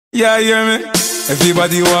Yeah, you hear me?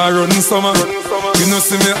 Everybody want run summer. You know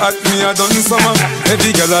see me at me a done summer.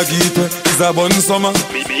 Every girl I get is a bun summer.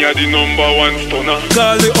 Me a the #1 stunner.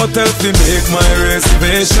 Call the hotel to make my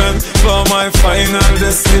reservation for my final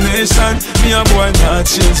destination. Me a boy not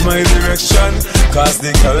change my direction, cause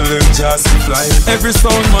the girl them just fly. Every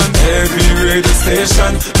sound man, every radio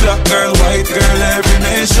station. Black girl, white girl, every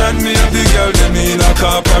nation. Me a the girl them in a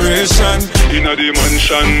corporation. Inna the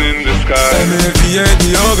mansion in the sky. MAVAD,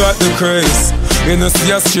 you got the craze. You know see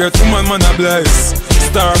a straight woman, man a blaze.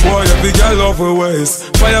 Star boy, a big girl love we ways.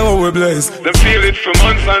 Fire how we blaze. Them feel it for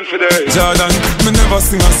months and for days. Jordan, me never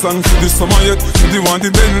sing a song for the summer yet. The one, the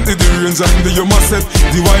Bentley, the range and the Yomaset.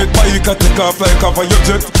 The white bike a take off like off a your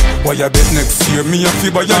jet. Why you bet next year me a fee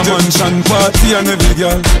buy a mansion party and every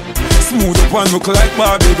girl smooth up and look like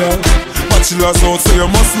Barbie doll. Bachelor's out so you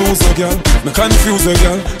must lose a girl. Me confuse a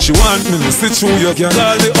girl, she want me to sit through your girl.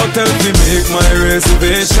 Call the hotel to make my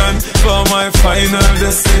reservation for my final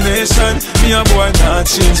destination. Me a boy not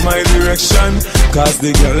change my direction, cause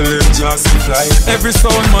the girl them just fly. Every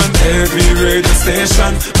sound man, every radio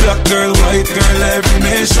station. Black girl, white girl, every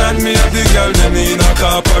nation. Me a the girl them in a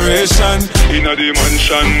corporation. Inna the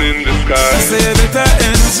mansion in the sky. Say better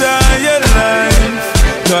enjoy your life,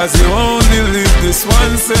 cause you only live this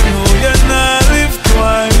once and no, you not live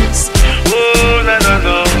twice. Oh, na na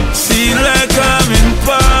na. Feel like I'm in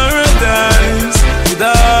paradise with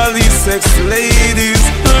all these sexy ladies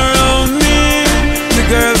around me. The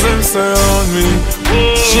girls them surround me,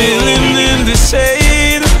 chilling in the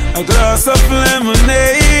shade, a glass of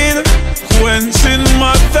lemonade, quenching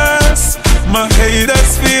my thirst. My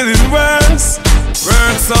haters feeling worse.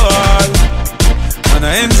 Work so hard and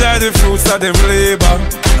I enjoy the fruits of them labor.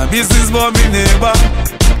 A business but me neighbor,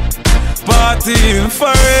 partying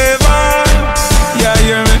forever. Yeah, you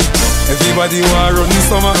hear me? Everybody want run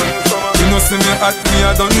summer. You know see me at me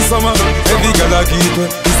a done summer. Every girl I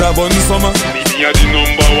get is a bun summer. Me a the #1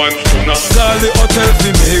 stunner. Call the hotel to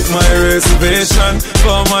make my reservation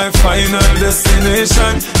for my final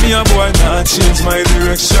destination. Me a boy not change my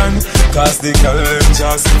direction, cause the girl them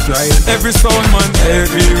just fly. Every sound man,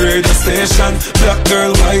 every radio station. Black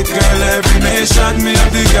girl, white girl, every nation. Me a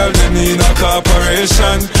the girl them in a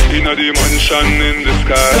corporation. Inna the mansion in the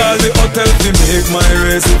sky. Call the hotel to make my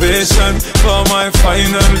reservation for my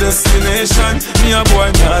final destination. Me a boy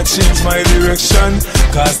not change my direction,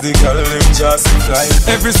 cause the girl them just fly.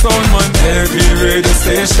 Every sound man, every radio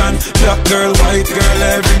station. Black girl, white girl,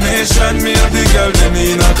 every nation. Me a the girl them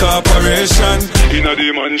in a corporation. Inna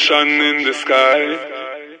the mansion in the sky.